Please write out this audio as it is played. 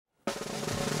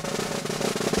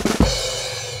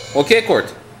Okay,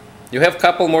 Kurt, you have a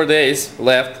couple more days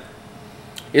left.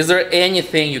 Is there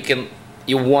anything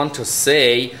you want to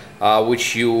say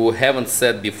which you haven't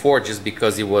said before just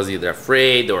because you was either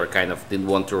afraid or kind of didn't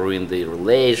want to ruin the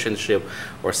relationship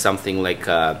or something like,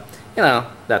 you know,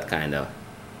 that kind of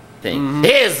thing?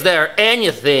 Is there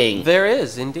anything? There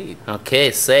is, indeed.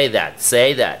 Okay, say that,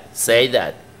 say that, say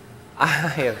that. I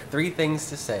have 3 things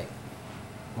to say.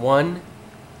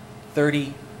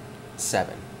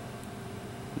 137.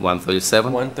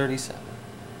 137? 137.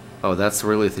 Oh, that's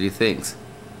really 3 things.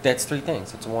 That's 3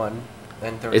 things. It's 1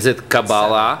 and 30. Is it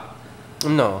Kabbalah?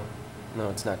 No. No,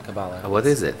 it's not Kabbalah. What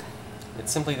is it?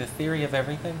 It's simply the theory of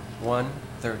everything.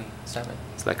 137.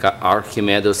 It's like an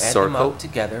Archimedes Add circle. them up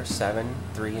together, 7,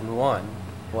 3, and 1.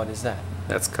 What is that?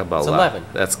 That's Kabbalah. It's 11.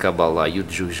 That's Kabbalah, you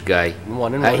Jewish guy. And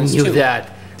 1 and 1 is 2. I knew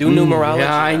that. Do numerology.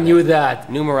 Yeah, I knew that.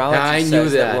 Numerology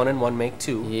says that 1 and 1 make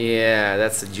 2. Yeah,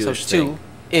 that's a Jewish thing. thing. So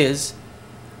 2 is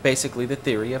basically the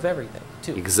theory of everything.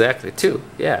 2. Exactly, 2.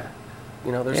 Yeah.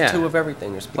 You know, there's 2 of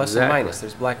everything. There's plus and minus.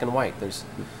 There's black and white. There's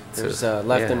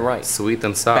left and right. Sweet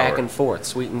and sour. Back and forth.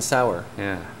 Sweet and sour.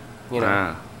 Yeah. You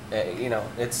know. You know,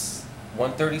 it's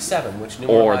 137, which numerologically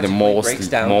or the breaks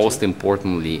down most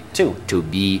importantly, 2. To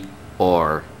be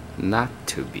or not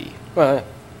to be. Well,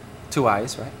 2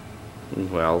 eyes, right?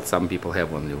 Well, some people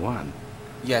have only 1.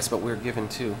 Yes, but we're given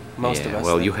 2. Most of us.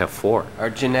 Well, you have 4. Are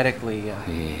genetically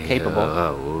capable.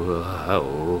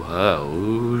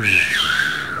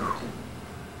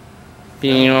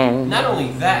 Not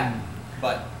only that,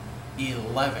 but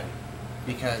 11,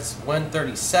 because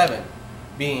 137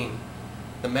 being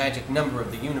the magic number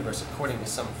of the universe according to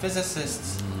some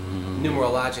physicists,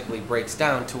 numerologically breaks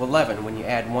down to 11. When you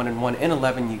add 1 and 1 in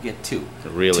 11, you get 2.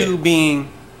 Really? 2 being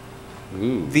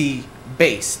the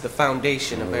base, the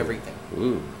foundation of everything.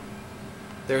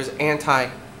 There's anti,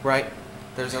 right?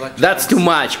 There's electrons. That's too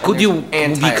much. Could you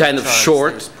be kind of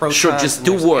short? Short, just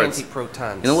 2 words.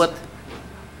 Antiprotons. You know what?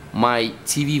 My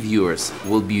TV viewers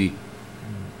will be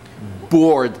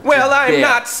bored. Well, I'm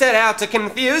not set out to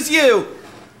confuse you.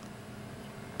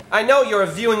 I know your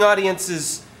viewing audience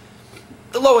is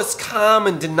the lowest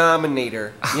common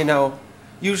denominator, you know.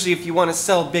 Usually if you want to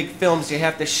sell big films, you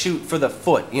have to shoot for the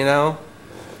foot, you know.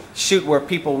 Shoot where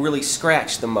people really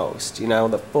scratch the most, you know,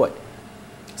 the foot.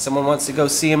 Someone wants to go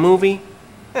see a movie?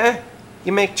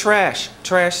 You make trash.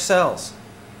 Trash sells.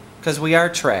 Because we are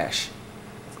trash.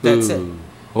 That's it.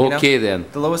 Okay, you know? then.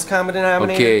 The lowest common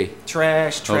denominator? Okay.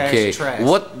 Trash, trash, trash.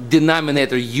 What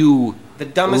denominator you the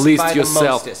dumbest list by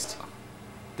yourself? The mostest.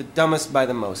 The dumbest by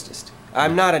the mostest.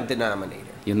 I'm not a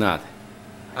denominator. You're not.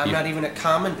 I'm not even a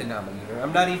common denominator.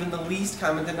 I'm not even the least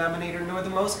common denominator nor the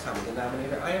most common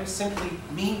denominator. I am simply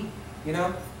me, you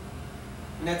know?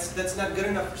 And that's not good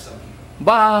enough for some people.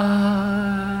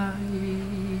 Bye.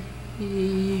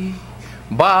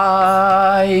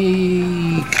 Bye.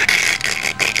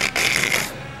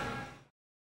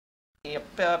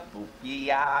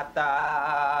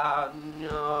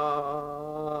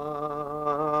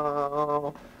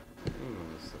 No.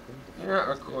 You're not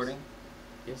recording.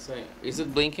 Yes, is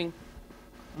it blinking?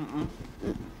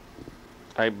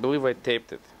 I believe I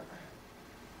taped it.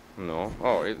 No.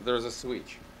 Oh, there's a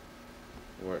switch.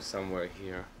 Or somewhere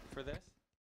here. For this?